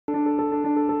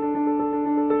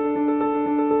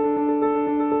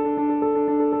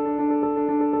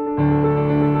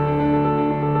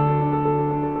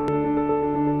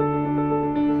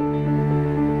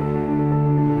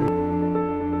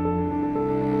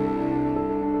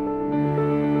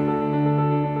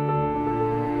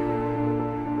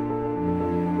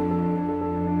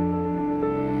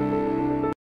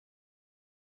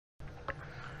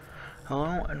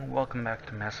welcome back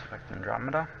to Mass Effect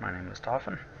Andromeda. My name is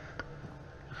Toffin.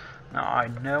 Now I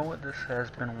know this has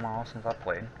been a while since I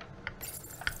played.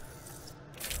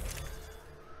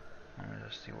 Let me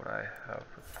just see what I have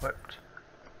equipped.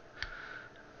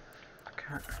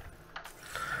 Okay.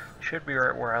 Should be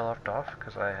right where I left off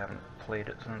because I haven't played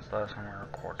it since the last time I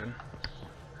recorded.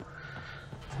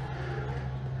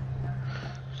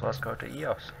 So let's go to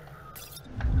EOS.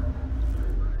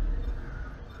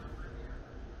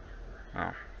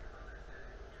 Oh.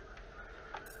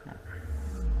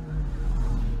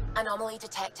 Anomaly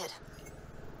detected.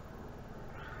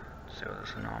 Let's see what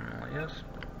this anomaly is.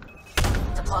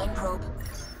 Deploying probe.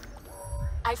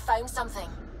 I found something.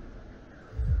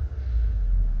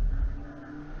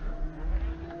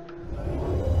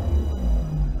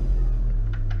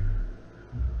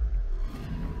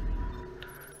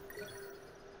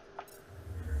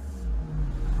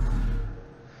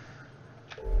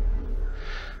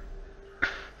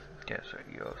 Okay, so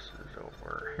EOS is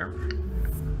over here.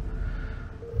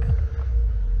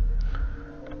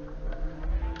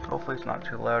 Hopefully it's not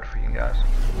too loud for you guys.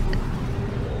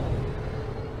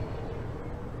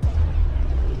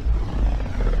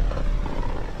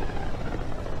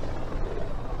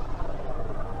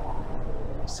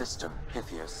 System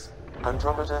Pythias.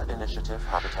 Andromeda Initiative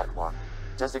Habitat 1.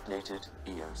 Designated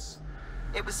EOS.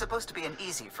 It was supposed to be an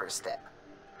easy first step.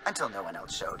 Until no one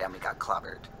else showed and we got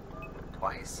clobbered.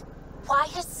 Twice. Why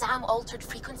has Sam altered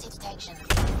frequency detection?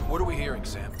 What are we hearing,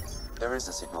 Sam? There is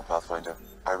a signal, Pathfinder.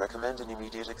 I recommend an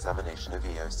immediate examination of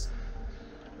EOS.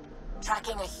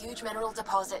 Tracking a huge mineral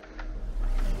deposit.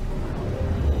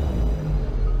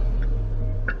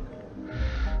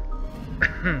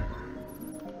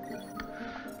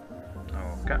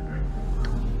 Okay.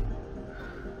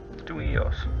 Let's do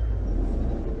EOS.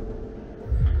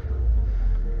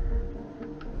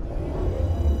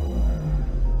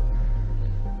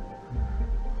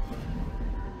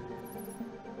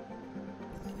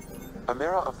 A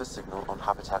mirror of the signal on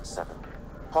Habitat 7.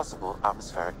 Possible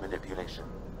atmospheric manipulation.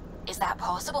 Is that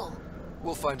possible?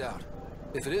 We'll find out.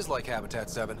 If it is like Habitat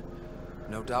 7,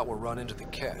 no doubt we'll run into the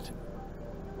cat.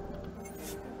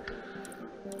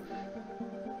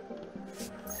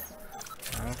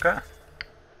 Okay.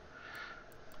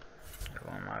 Who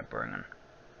am I bringing?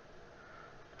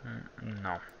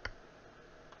 No.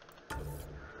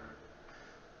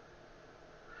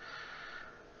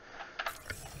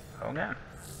 Okay.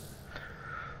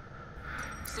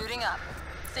 Suiting up.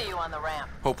 See you on the ramp.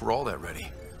 Hope we're all that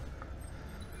ready.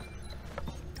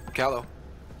 Callow,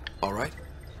 all right?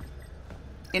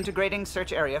 Integrating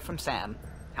search area from Sam.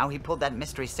 How he pulled that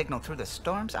mystery signal through the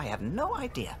storms, I have no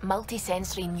idea.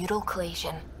 Multisensory neural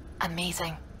collation.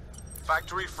 Amazing.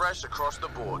 Factory fresh across the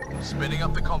board. Spinning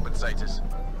up the compensators.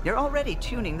 You're already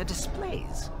tuning the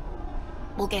displays.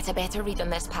 We'll get a better read on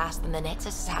this pass than the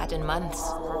Nexus has had in months.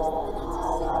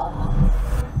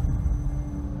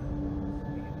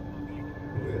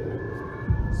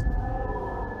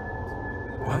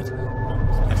 What?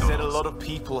 You said a lot of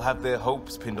people have their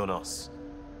hopes pinned on us.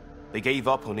 They gave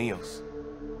up on EOS.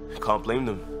 Can't blame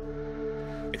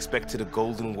them. Expected a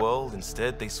golden world,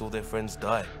 instead they saw their friends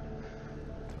die.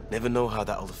 Never know how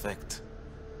that'll affect.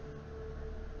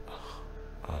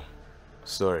 Oh,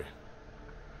 sorry.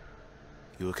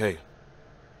 You okay?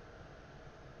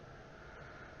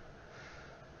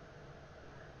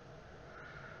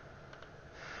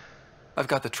 I've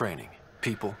got the training,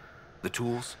 people, the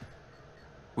tools.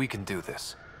 We can do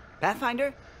this.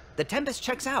 Pathfinder, the Tempest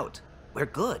checks out. We're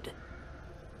good.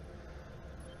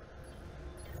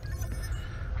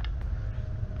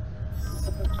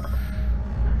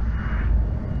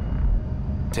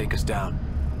 Take us down.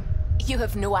 You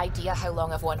have no idea how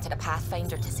long I've wanted a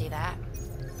Pathfinder to say that.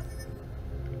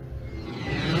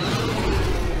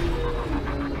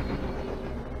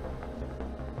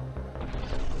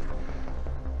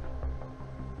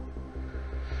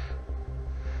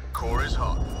 Core is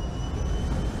hot.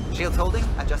 Shields holding,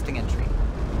 adjusting entry.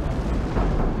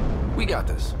 We got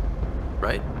this,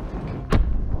 right?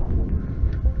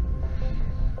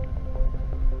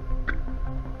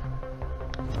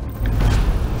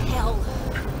 Hell.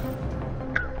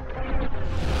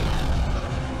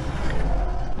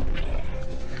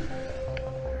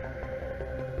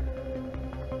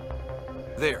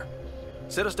 There.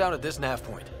 Set us down at this nav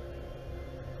point.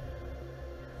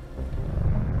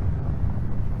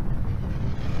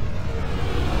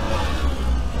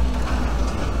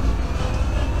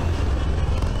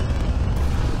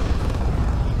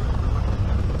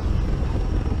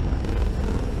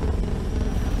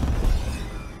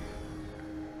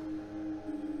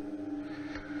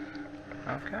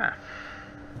 Okay.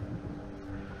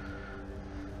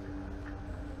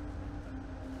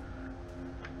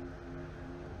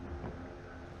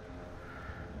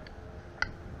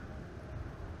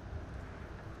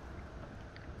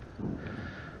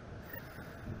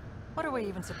 are we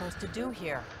even supposed to do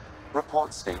here?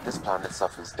 Reports state this planet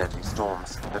suffers deadly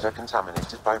storms that are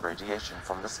contaminated by radiation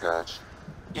from the Scourge.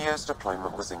 EO's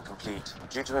deployment was incomplete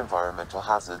due to environmental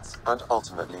hazards and,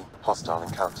 ultimately, hostile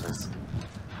encounters.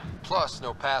 Plus,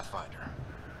 no Pathfinder.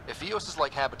 If EOS is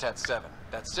like Habitat 7,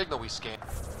 that signal we scanned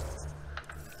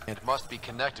must be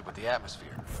connected with the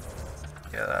atmosphere.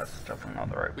 Yeah, that's definitely not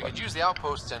the right We button. could use the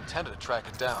outpost's antenna to track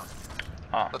it down.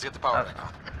 Oh, Let's get the power that's- back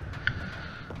on.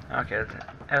 Okay,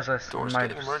 as I Door's might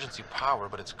getting emergency power,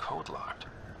 but it's code locked.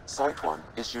 Site 1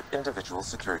 issued individual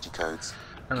security codes.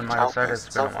 as I Each might have said, it's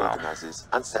outpost been a while. self-organizes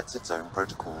and sets its own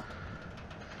protocol.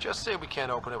 Just say we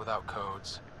can't open it without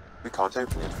codes. We can't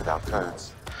open it without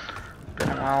codes. Been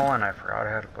a while, and I forgot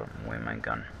how to put away my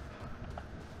gun.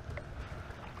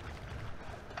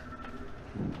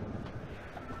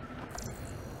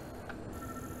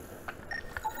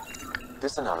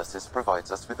 This analysis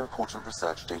provides us with important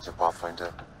research data,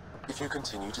 Pathfinder. If you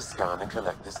continue to scan and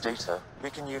collect this data, we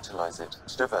can utilize it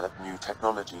to develop new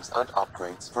technologies and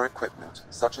upgrades for equipment,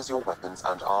 such as your weapons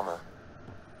and armor.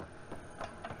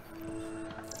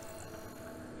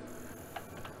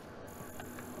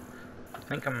 I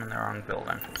think I'm in the wrong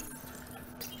building.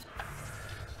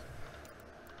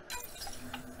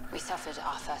 We suffered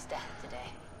our first death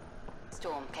today.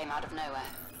 Storm came out of nowhere.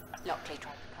 Lockley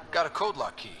tried to cover Got a code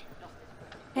lock key.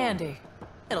 Handy.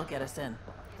 It'll get us in.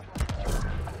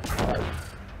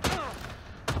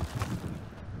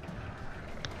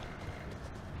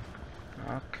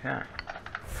 Okay.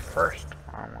 First,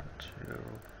 I want to.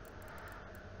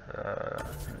 I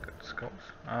think it's goals.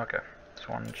 Okay. Just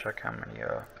want to check how many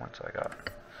points I got.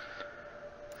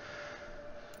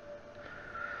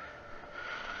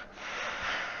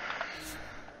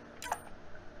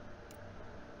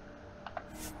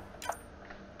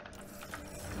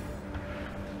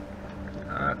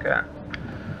 Okay.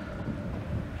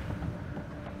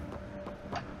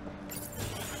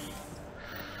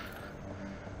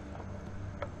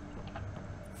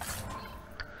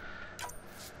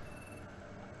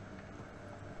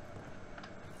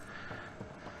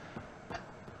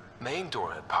 Main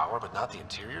door had power, but not the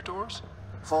interior doors?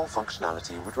 Full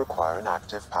functionality would require an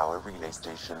active power relay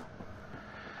station.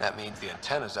 That means the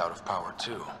antenna's out of power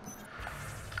too.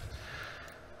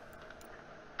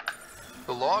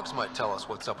 The logs might tell us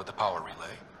what's up with the power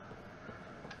relay.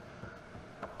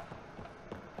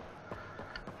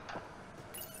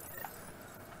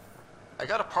 I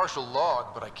got a partial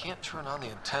log, but I can't turn on the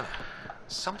antenna.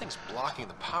 Something's blocking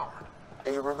the power.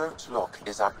 A remote lock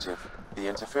is active. The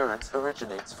interference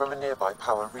originates from a nearby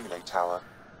power relay tower.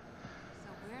 So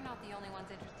we're not the only ones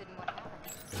interested in what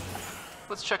happened.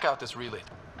 Let's check out this relay.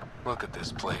 Look at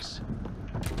this place.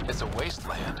 It's a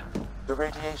wasteland. The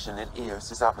radiation in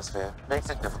Eos's atmosphere makes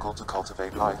it difficult to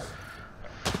cultivate life.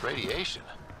 Radiation.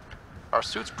 Our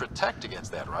suits protect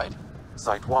against that, right?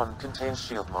 Site 1 contains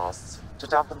shield masts to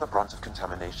dampen the brunt of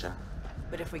contamination.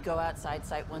 But if we go outside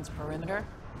Site 1's perimeter,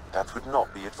 That would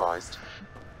not be advised.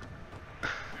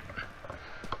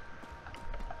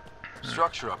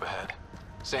 Structure up ahead.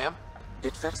 Sam?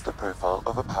 It fits the profile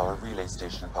of a power relay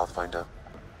station, Pathfinder.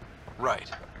 Right.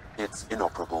 It's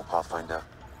inoperable, Pathfinder.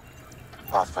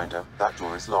 Pathfinder, that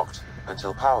door is locked.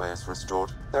 Until power is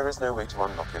restored, there is no way to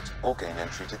unlock it or gain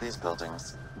entry to these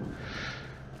buildings.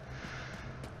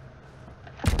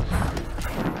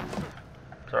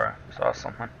 Sorry, saw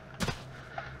something.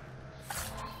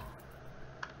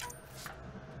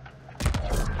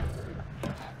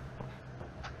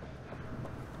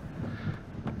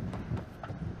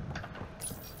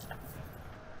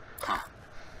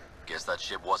 Guess that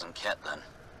ship wasn't Ket then.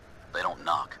 They don't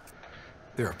knock.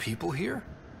 There are people here?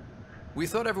 We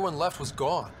thought everyone left was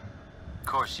gone. Of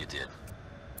course you did.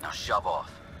 Now shove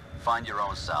off. Find your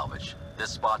own salvage.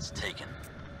 This spot's taken.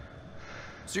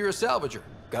 So you're a salvager.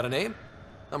 Got a name?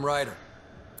 I'm Ryder.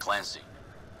 Clancy.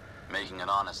 Making an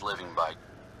honest living by...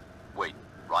 Wait,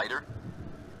 Ryder?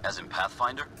 As in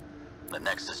Pathfinder? The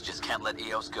Nexus just can't let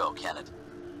EOS go, can it?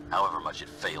 However much it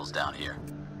fails down here.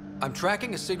 I'm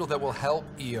tracking a signal that will help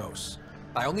EOS.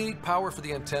 I only need power for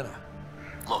the antenna.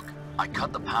 Look, I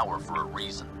cut the power for a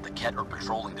reason. The Ket are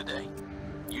patrolling today.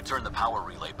 You turn the power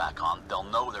relay back on, they'll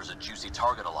know there's a juicy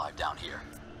target alive down here.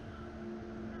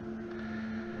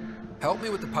 Help me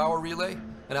with the power relay,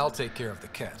 and I'll take care of the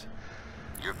Ket.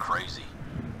 You're crazy.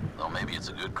 Though maybe it's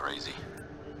a good crazy.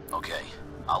 Okay,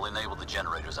 I'll enable the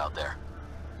generators out there.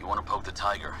 You want to poke the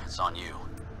tiger, it's on you.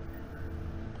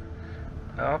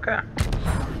 Okay.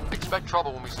 Expect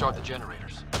trouble when we start the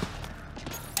generators.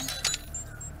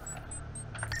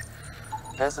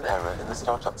 There's an error in the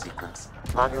startup sequence.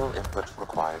 Manual input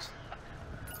required.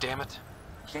 Damn it.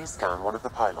 Please scan one of the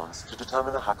pylons to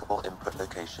determine a hackable input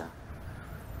location.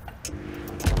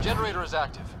 Generator is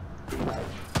active.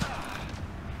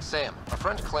 Sam, our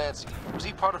friend Clancy, was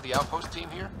he part of the outpost team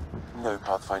here? No,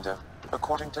 Pathfinder.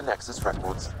 According to Nexus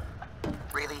records.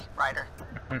 Really, Ryder?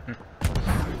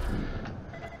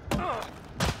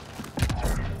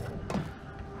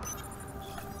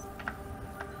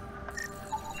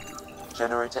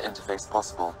 Generator interface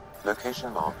possible.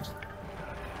 Location marked.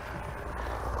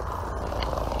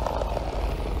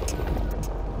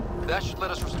 That should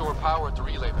let us restore power at the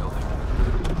relay building.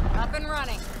 Up and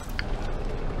running.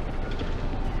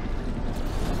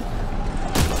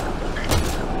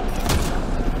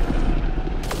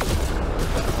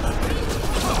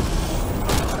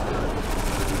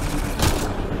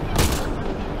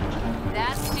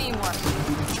 That's teamwork.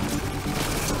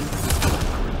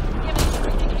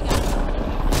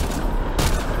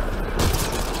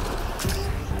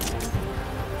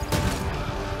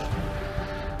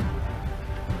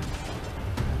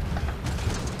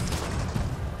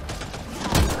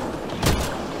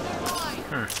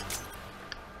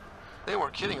 They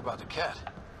weren't kidding about the cat.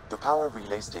 The power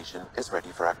relay station is ready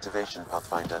for activation,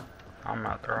 Pathfinder. I'm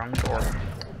at the wrong door.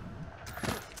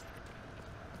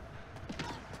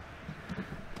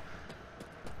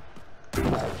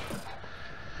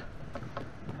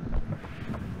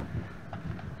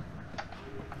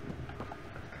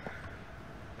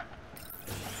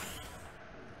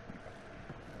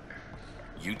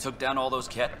 You took down all those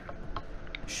cat...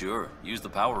 Sure, use the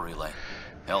power relay.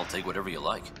 Hell, take whatever you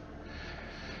like.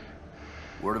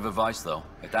 Word of advice, though.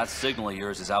 If that signal of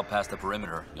yours is out past the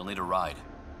perimeter, you'll need a ride.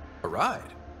 A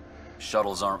ride?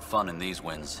 Shuttles aren't fun in these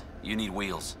winds. You need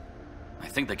wheels. I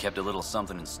think they kept a little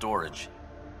something in storage.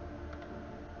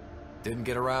 Didn't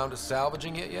get around to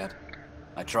salvaging it yet?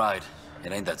 I tried.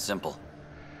 It ain't that simple.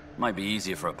 Might be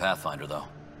easier for a Pathfinder, though.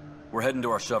 We're heading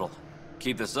to our shuttle.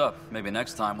 Keep this up. Maybe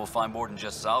next time we'll find more than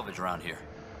just salvage around here.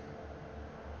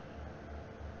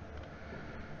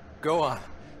 Go on.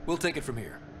 We'll take it from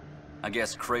here. I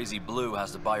guess Crazy Blue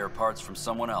has to buy her parts from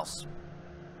someone else.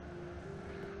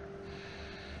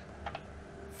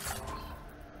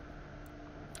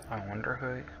 I wonder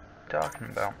who he's talking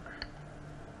about.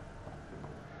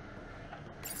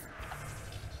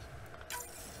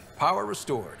 Power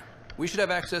restored. We should have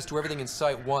access to everything in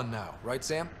Site 1 now, right,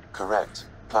 Sam? Correct.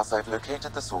 Plus, I've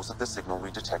located the source of the signal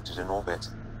we detected in orbit.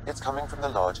 It's coming from the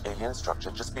large alien structure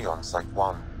just beyond Site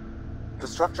 1. The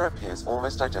structure appears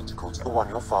almost identical to the one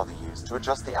your father used to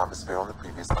adjust the atmosphere on the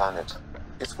previous planet.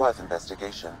 It's worth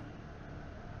investigation.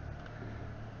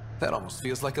 That almost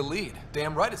feels like a lead.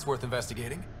 Damn right it's worth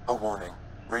investigating. A warning.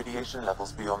 Radiation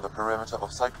levels beyond the perimeter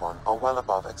of Site 1 are well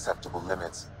above acceptable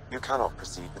limits. You cannot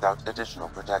proceed without additional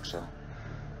protection.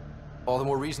 All the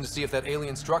more reason to see if that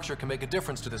alien structure can make a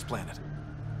difference to this planet.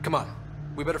 Come on.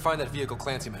 We better find that vehicle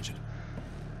Clancy mentioned.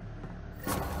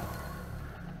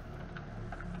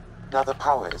 Now the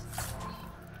power is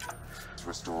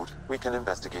restored, we can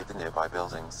investigate the nearby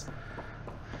buildings.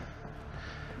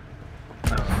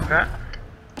 Okay.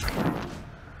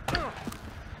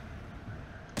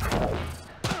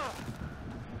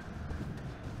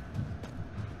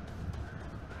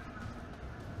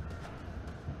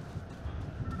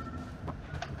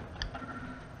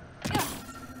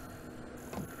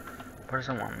 What does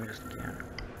it want me to scan?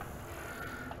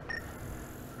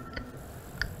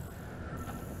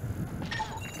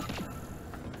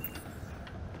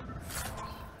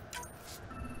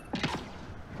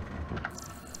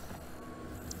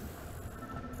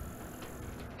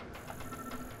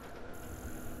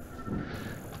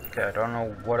 Okay, I don't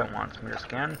know what it wants me to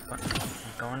scan, but I'm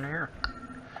going here.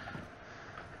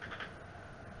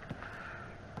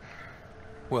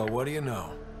 Well, what do you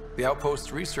know? The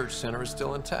Outpost's research center is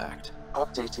still intact.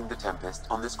 Updating the Tempest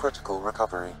on this critical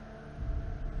recovery.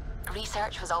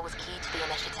 Research was always key to the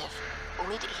initiative. We'll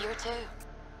need it here too.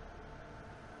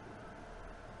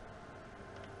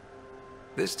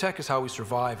 This tech is how we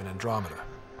survive in Andromeda.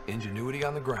 Ingenuity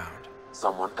on the ground.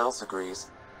 Someone else agrees.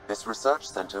 This research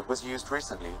center was used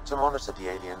recently to monitor the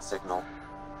alien signal.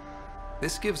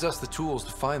 This gives us the tools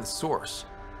to find the source,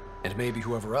 and maybe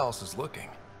whoever else is looking.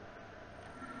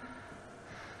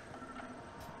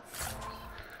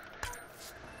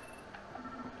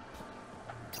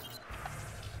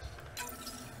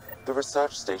 The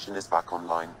research station is back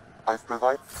online. I've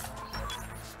provided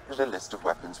a list of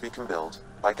weapons we can build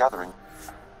by gathering.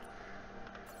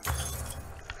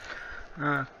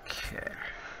 Okay.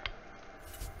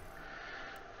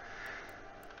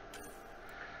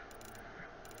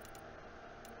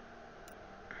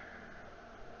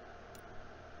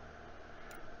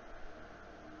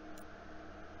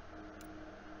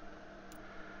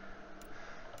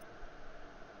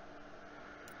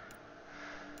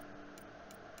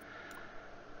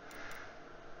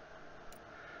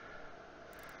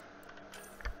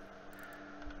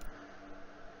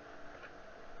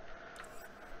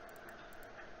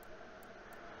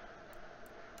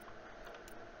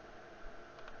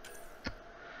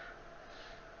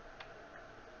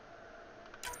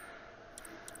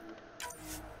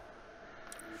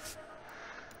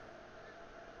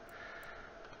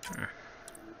 I'm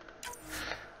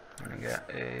gonna get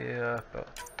about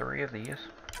 3 of these.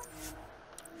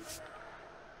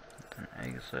 Then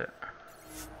exit.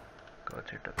 Go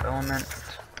to development.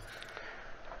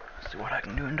 See what I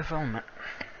can do in development.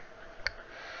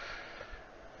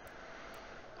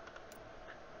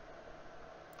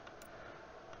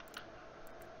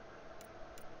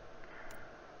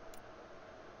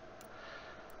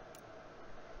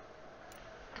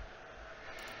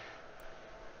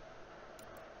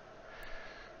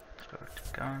 Let's go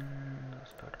to guns.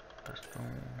 Let's go to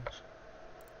pistols.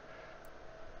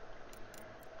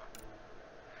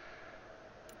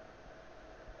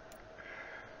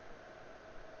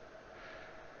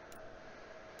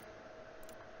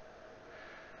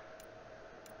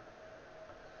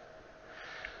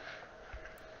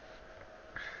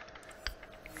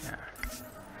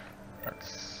 Let's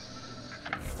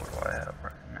see, what do I have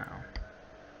right now?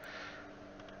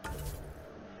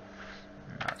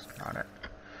 No, that's not it.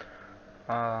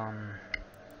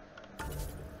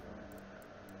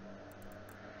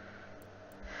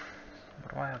 What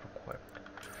do I have equipped?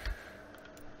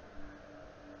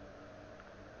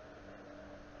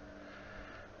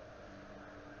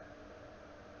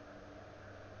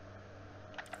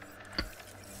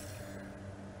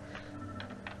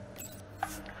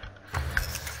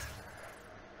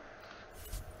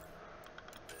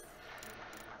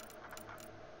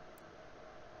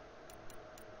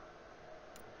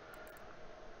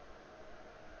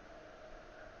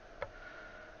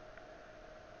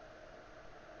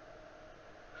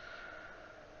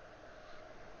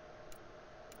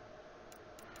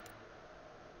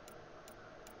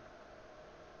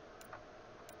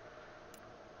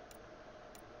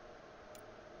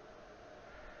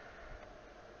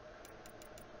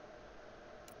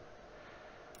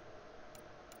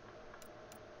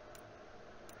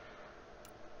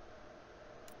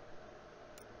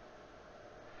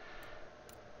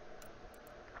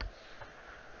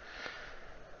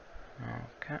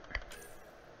 Okay.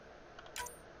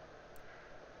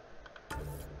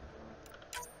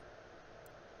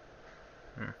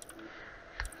 Okay.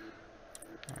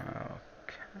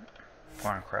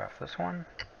 Want to craft this one?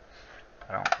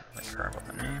 I don't really care about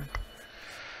the name.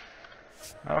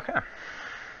 Okay.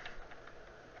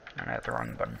 And I hit the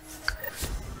wrong button.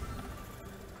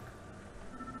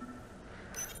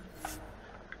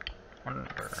 Wonder.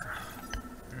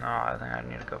 No, I think I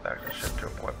need to go back to the ship to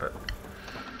equip it.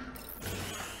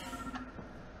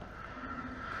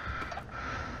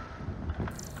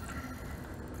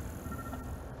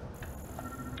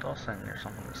 I'll send you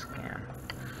something to scan.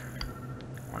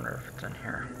 Wonder if it's in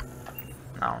here.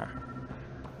 No.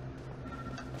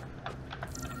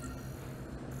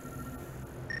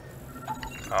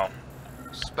 Oh.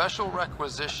 Special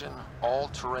requisition,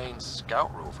 all-terrain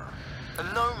scout rover. A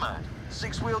Nomad,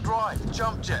 6-wheel drive,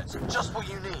 jump jets, just what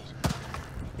you need.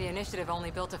 The initiative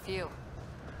only built a few.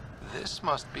 This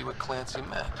must be what Clancy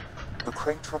meant. The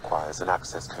crate requires an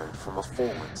access code from a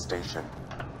forward station.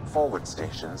 Forward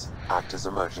stations act as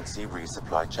emergency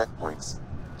resupply checkpoints.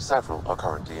 Several are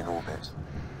currently in orbit.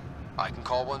 I can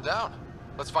call one down.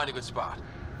 Let's find a good spot.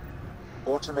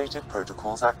 Automated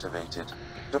protocols activated.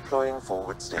 Deploying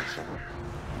forward station.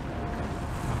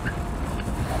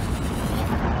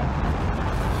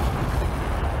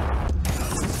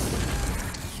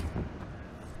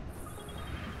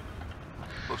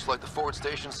 Looks like the forward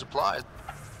station supplies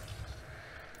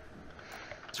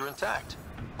are intact.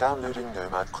 Downloading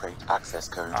Nomad crate access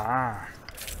code. Ah.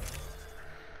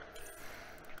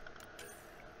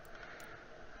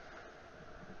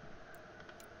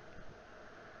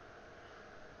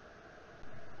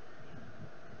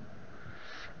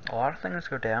 A lot of things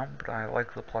go down, but I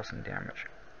like the plus in damage.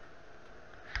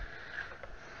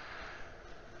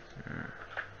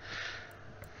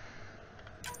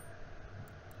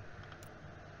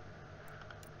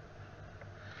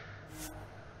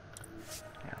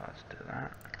 Yeah, let's do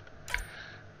that.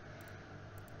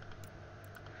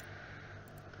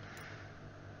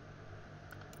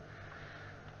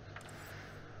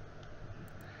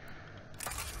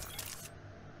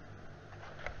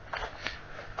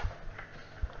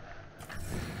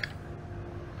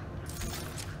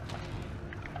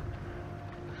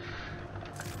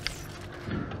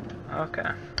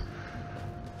 Okay.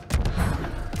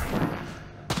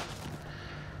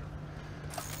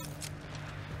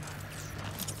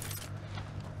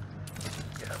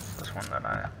 Yeah, this one that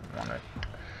I wanted.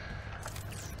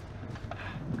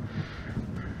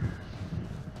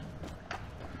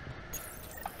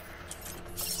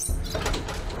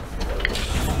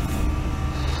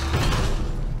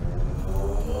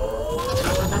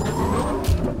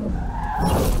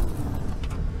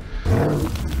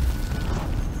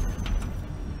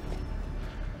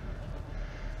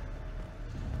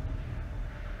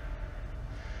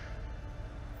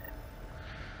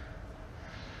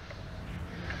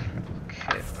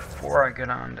 before I get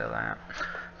on to that,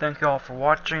 thank you all for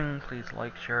watching. Please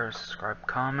like, share, subscribe,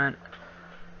 comment,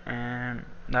 and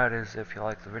that is if you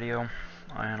like the video,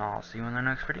 and I'll see you in the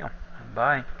next video.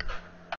 Bye.